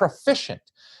and proficient.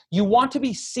 You want to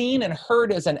be seen and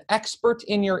heard as an expert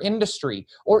in your industry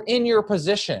or in your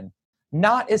position,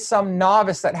 not as some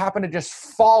novice that happened to just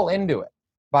fall into it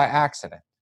by accident.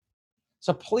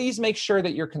 So please make sure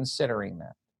that you're considering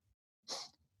that.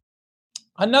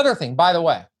 Another thing, by the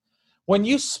way, when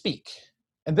you speak,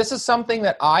 and this is something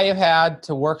that I have had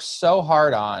to work so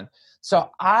hard on. So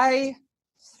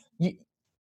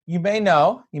you may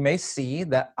know, you may see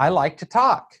that I like to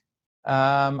talk.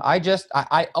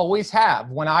 I always have.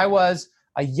 When I was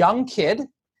a young kid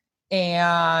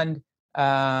and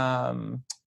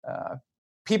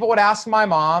people would ask my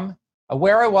mom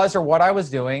where I was or what I was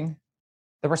doing,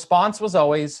 the response was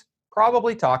always,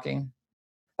 probably talking.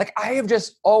 Like, I have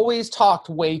just always talked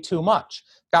way too much.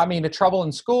 Got me into trouble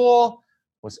in school,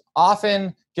 was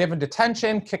often given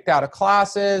detention, kicked out of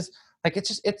classes. Like,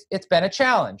 it's been a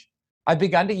challenge. I've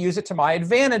begun to use it to my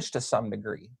advantage to some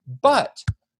degree. But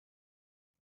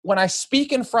when I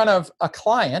speak in front of a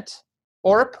client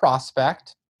or a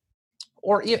prospect,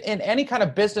 or in any kind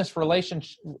of business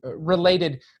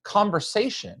related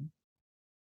conversation,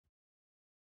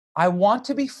 I want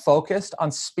to be focused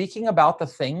on speaking about the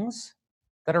things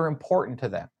that are important to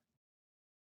them.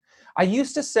 I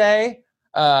used to say,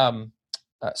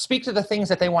 speak to the things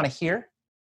that they want to hear.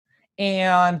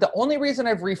 And the only reason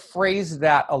I've rephrased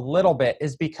that a little bit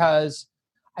is because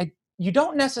you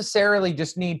don't necessarily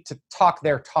just need to talk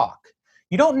their talk.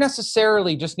 You don't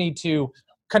necessarily just need to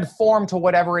conform to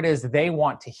whatever it is they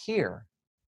want to hear.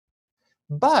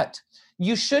 But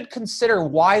you should consider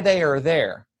why they are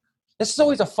there. This is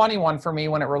always a funny one for me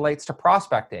when it relates to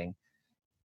prospecting.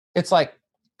 It's like,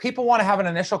 people want to have an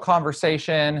initial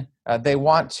conversation. They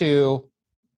want to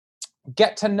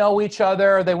get to know each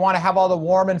other. They want to have all the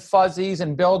warm and fuzzies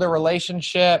and build a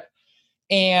relationship.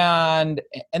 And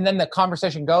then the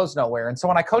conversation goes nowhere. And so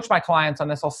when I coach my clients on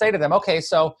this, I'll say to them, okay,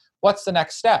 so what's the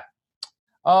next step?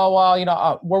 Oh,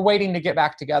 well, we're waiting to get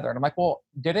back together. And I'm like, well,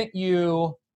 didn't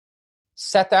you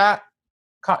set that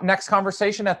next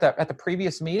conversation at the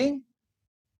previous meeting?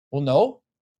 Well, no.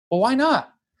 Well, why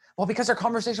not? Well, because our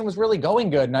conversation was really going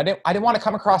good, and I didn't want to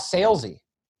come across salesy.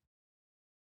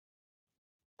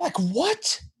 Like,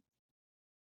 what?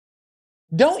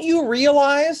 Don't you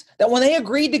realize that when they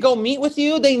agreed to go meet with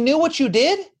you, they knew what you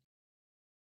did?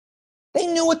 They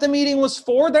knew what the meeting was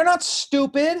for. They're not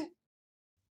stupid.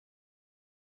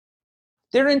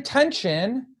 Their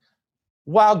intention,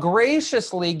 while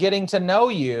graciously getting to know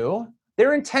you,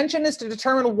 their intention is to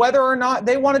determine whether or not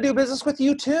they want to do business with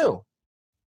you too.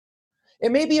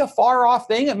 It may be a far off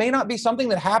thing. It may not be something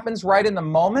that happens right in the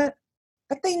moment,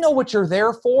 but they know what you're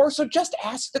there for. So just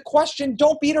ask the question.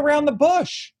 Don't beat around the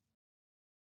bush.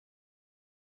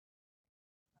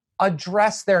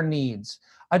 Address their needs.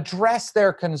 Address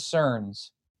their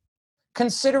concerns.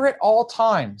 Consider at all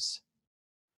times,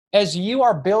 as you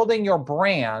are building your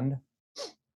brand,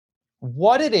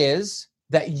 what it is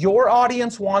that your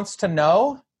audience wants to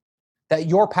know that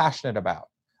you're passionate about.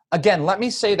 Again, let me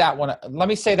say that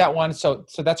one so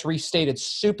that's restated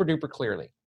super duper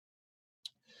clearly.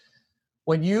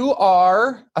 When you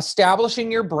are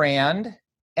establishing your brand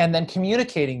and then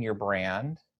communicating your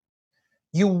brand,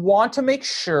 you want to make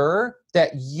sure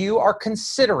that you are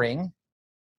considering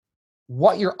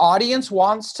what your audience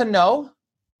wants to know,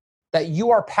 that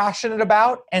you are passionate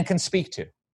about and can speak to.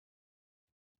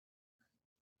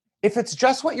 If it's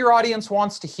just what your audience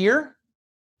wants to hear,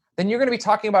 then you're going to be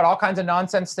talking about all kinds of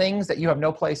nonsense things that you have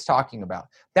no place talking about.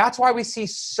 That's why we see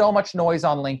so much noise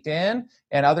on LinkedIn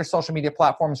and other social media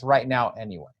platforms right now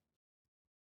anyway.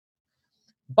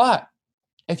 But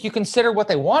if you consider what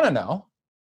they want to know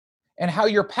and how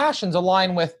your passions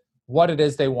align with what it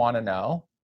is they want to know,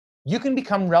 you can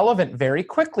become relevant very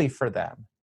quickly for them.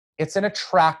 It's an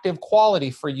attractive quality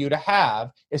for you to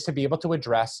have, is to be able to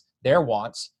address their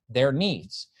wants, their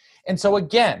needs. And so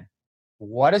again,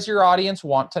 what does your audience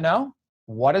want to know?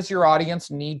 What does your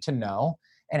audience need to know?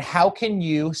 And how can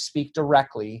you speak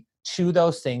directly to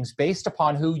those things based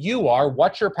upon who you are,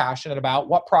 what you're passionate about,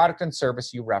 what product and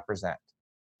service you represent?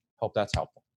 Hope that's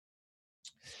helpful.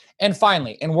 And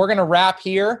finally, and we're going to wrap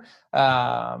here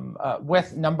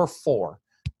with number 4.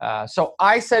 So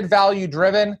I said value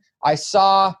driven. I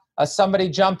saw somebody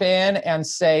jump in and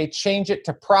say change it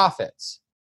to profits.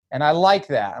 And I like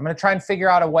that. I'm going to try and figure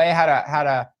out a way how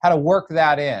to work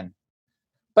that in.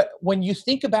 But when you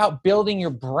think about building your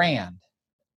brand,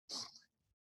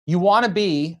 you want to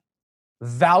be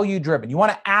value driven. You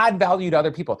want to add value to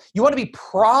other people. You want to be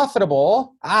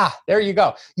profitable. There you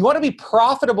go. You want to be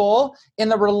profitable in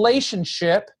the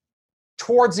relationship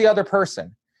towards the other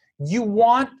person. You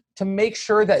want to make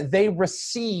sure that they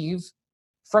receive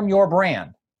from your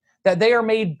brand, that they are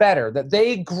made better, that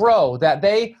they grow, that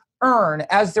they earn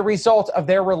as the result of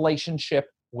their relationship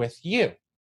with you.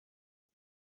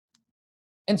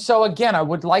 And so again, I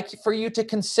would like for you to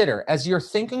consider, as you're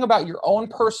thinking about your own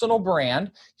personal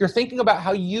brand, you're thinking about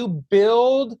how you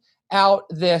build out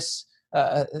this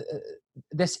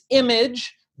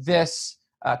image, this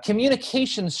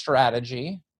communication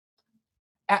strategy.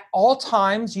 At all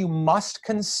times, you must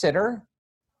consider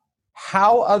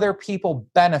how other people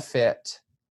benefit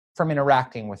from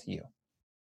interacting with you.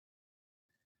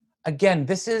 Again,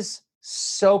 this is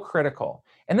so critical.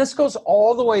 And this goes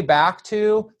all the way back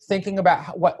to thinking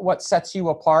about what sets you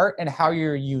apart and how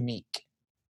you're unique.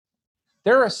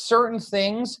 There are certain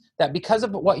things that because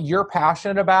of what you're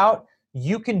passionate about,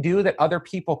 you can do that other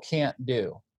people can't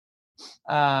do.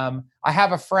 I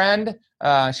have a friend,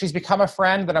 she's become a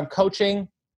friend that I'm coaching,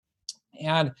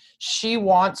 and she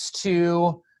wants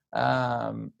to be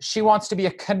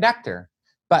a connector.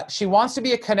 But she wants to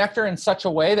be a connector in such a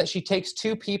way that she takes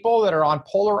two people that are on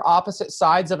polar opposite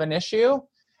sides of an issue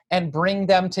and bring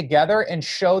them together and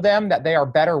show them that they are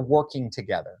better working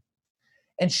together.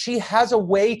 And she has a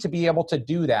way to be able to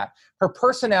do that. Her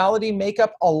personality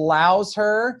makeup allows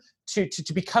her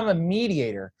to become a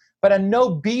mediator, but a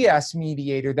no BS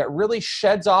mediator that really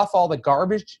sheds off all the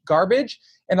garbage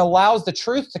and allows the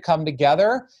truth to come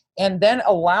together, and then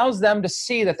allows them to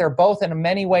see that they're both in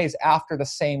many ways after the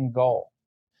same goal.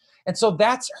 And so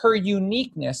that's her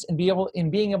uniqueness in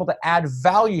being able to add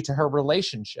value to her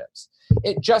relationships.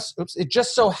 It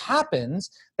just so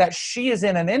happens that she is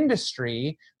in an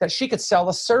industry that she could sell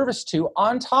a service to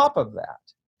on top of that.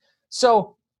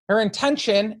 So her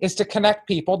intention is to connect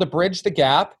people, to bridge the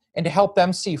gap, and to help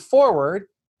them see forward.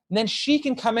 And then she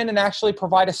can come in and actually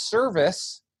provide a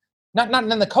service not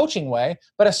in the coaching way,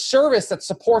 but a service that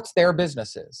supports their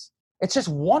businesses. It's just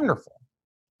wonderful.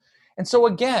 And so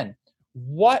again,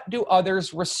 what do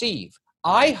others receive?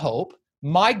 I hope,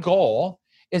 my goal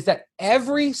is that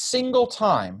every single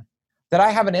time that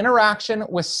I have an interaction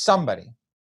with somebody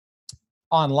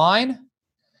online,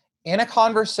 in a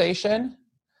conversation,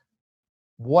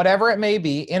 whatever it may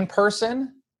be, in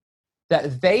person,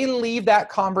 that they leave that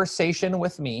conversation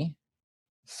with me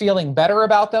feeling better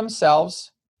about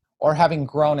themselves or having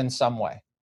grown in some way.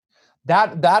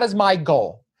 That is my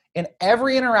goal. In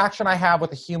every interaction I have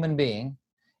with a human being,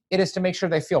 it is to make sure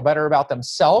they feel better about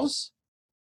themselves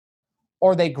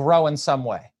or they grow in some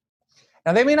way.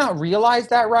 Now, they may not realize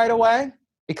that right away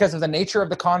because of the nature of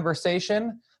the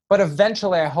conversation, but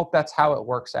eventually I hope that's how it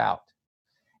works out.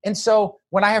 And so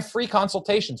when I have free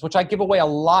consultations, which I give away a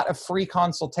lot of free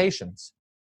consultations,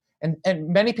 and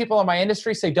many people in my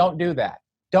industry say, don't do that.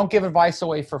 Don't give advice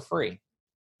away for free.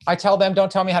 I tell them,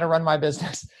 don't tell me how to run my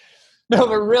business. No,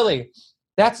 but really,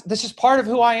 this is part of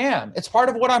who I am. It's part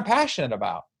of what I'm passionate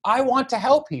about. I want to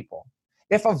help people.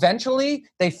 If eventually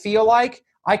they feel like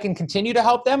I can continue to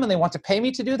help them and they want to pay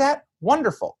me to do that,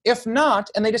 wonderful. If not,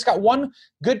 and they just got one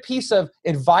good piece of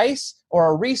advice or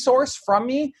a resource from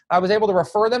me, I was able to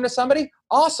refer them to somebody,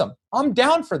 awesome. I'm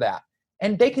down for that.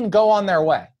 And they can go on their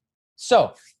way.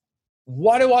 So,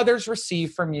 what do others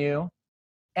receive from you?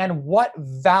 And what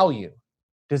value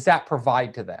does that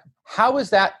provide to them? How is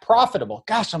that profitable?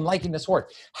 Gosh, I'm liking this word.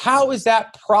 How is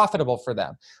that profitable for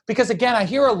them? Because again, I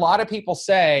hear a lot of people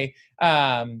say,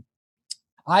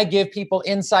 I give people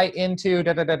insight into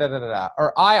da da da da da da,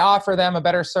 or I offer them a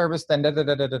better service than da da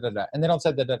da da da da, and they don't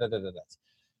say da da da da da.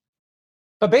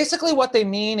 But basically, what they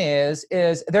mean is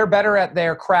they're better at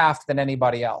their craft than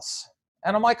anybody else.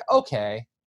 And I'm like, okay,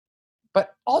 but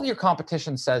all your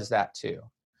competition says that too.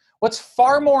 What's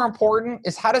far more important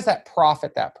is how does that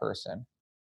profit that person?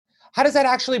 How does that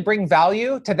actually bring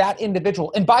value to that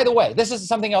individual? And by the way, this is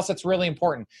something else that's really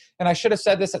important. And I should have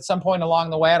said this at some point along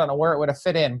the way. I don't know where it would have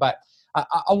fit in, but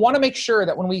I want to make sure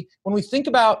that when we think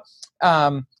about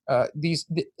these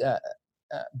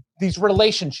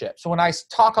relationships, when I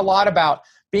talk a lot about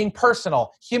being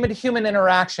personal, human-to-human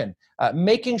interaction,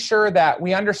 making sure that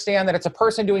we understand that it's a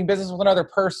person doing business with another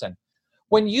person.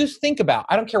 When you think about,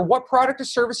 I don't care what product or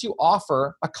service you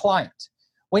offer a client,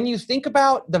 when you think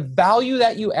about the value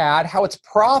that you add, how it's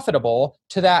profitable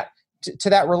to that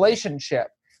relationship,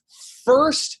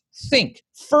 first think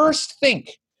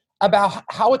about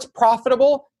how it's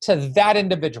profitable to that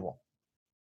individual.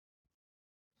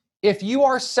 If you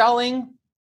are selling,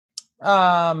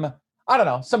 some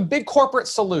big corporate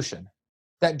solution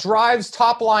that drives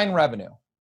top line revenue,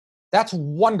 that's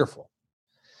wonderful.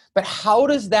 But how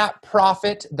does that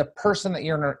profit the person that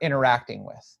you're interacting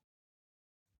with?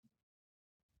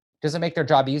 Does it make their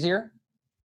job easier?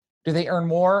 Do they earn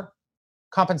more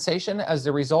compensation as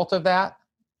the result of that?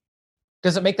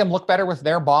 Does it make them look better with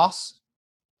their boss?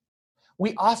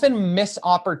 We often miss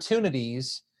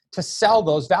opportunities to sell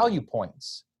those value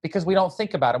points because we don't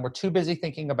think about them. We're too busy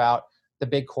thinking about the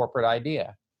big corporate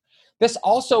idea. This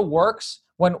also works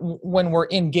when we're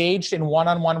engaged in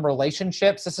one-on-one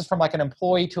relationships. This is from like an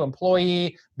employee to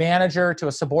employee, manager to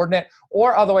a subordinate,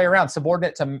 or other way around,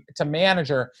 subordinate to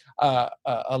manager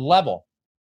a level.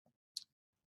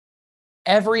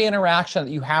 Every interaction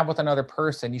that you have with another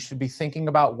person, you should be thinking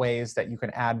about ways that you can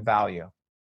add value,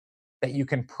 that you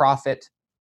can profit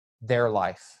their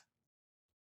life,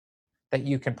 that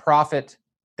you can profit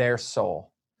their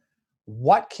soul.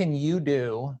 What can you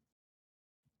do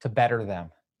to better them?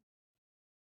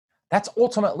 That's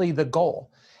ultimately the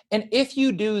goal. And if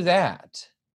you do that,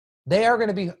 they are going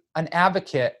to be an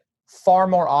advocate far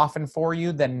more often for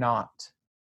you than not.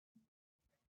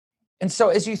 And so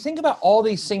as you think about all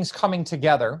these things coming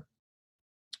together,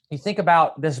 you think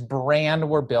about this brand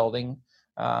we're building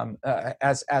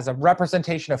as a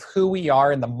representation of who we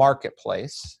are in the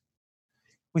marketplace.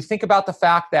 We think about the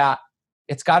fact that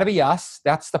it's got to be us.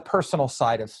 That's the personal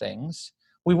side of things.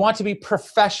 We want to be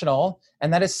professional,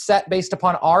 and that is set based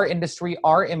upon our industry,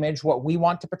 our image, what we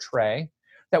want to portray.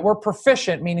 That we're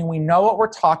proficient, meaning we know what we're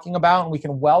talking about and we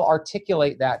can well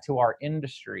articulate that to our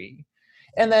industry.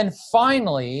 And then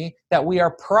finally, that we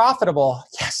are profitable.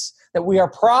 Yes, that we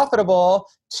are profitable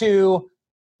to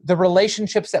the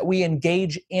relationships that we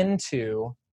engage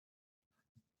into.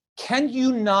 Can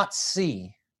you not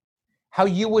see how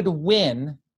you would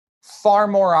win far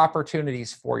more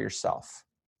opportunities for yourself?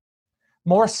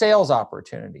 More sales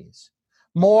opportunities,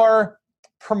 more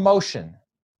promotion,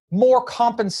 more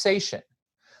compensation.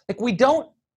 Like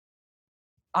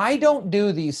I don't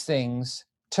do these things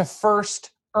to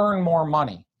first earn more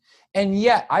money. And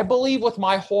yet, I believe with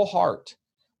my whole heart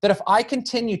that if I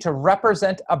continue to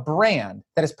represent a brand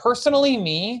that is personally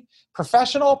me,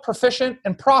 professional, proficient,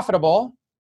 and profitable,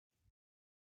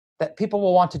 that people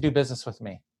will want to do business with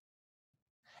me.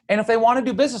 And if they want to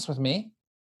do business with me,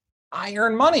 I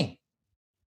earn money,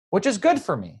 which is good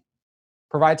for me.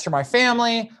 Provides for my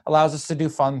family, allows us to do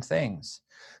fun things.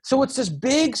 So it's this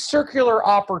big circular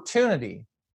opportunity.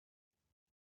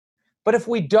 But if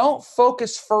we don't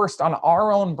focus first on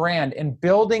our own brand and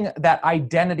building that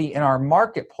identity in our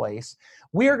marketplace,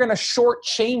 we are going to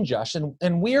shortchange us,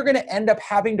 and we are going to end up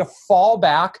having to fall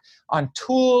back on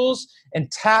tools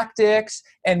and tactics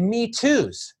and me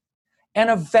toos. And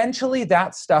eventually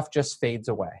that stuff just fades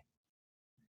away.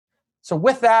 So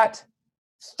with that,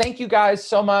 thank you guys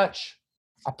so much.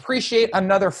 Appreciate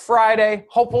another Friday.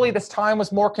 Hopefully this time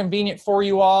was more convenient for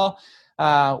you all.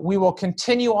 We will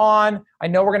continue on. I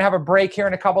know we're going to have a break here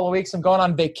in a couple of weeks. I'm going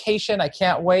on vacation. I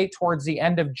can't wait towards the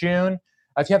end of June.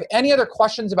 If you have any other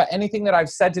questions about anything that I've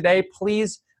said today,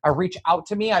 please reach out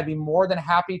to me. I'd be more than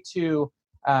happy to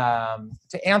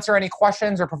answer any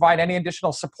questions or provide any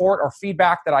additional support or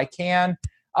feedback that I can.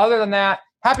 Other than that,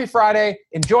 happy Friday.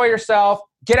 Enjoy yourself.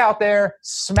 Get out there.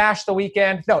 Smash the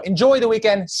weekend. No, enjoy the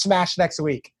weekend. Smash next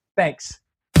week. Thanks.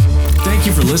 Thank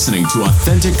you for listening to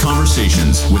Authentic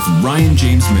Conversations with Ryan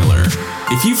James Miller.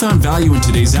 If you found value in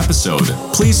today's episode,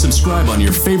 please subscribe on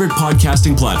your favorite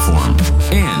podcasting platform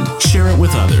and share it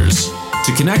with others.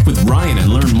 To connect with Ryan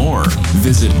and learn more,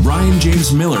 visit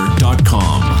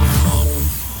ryanjamesmiller.com.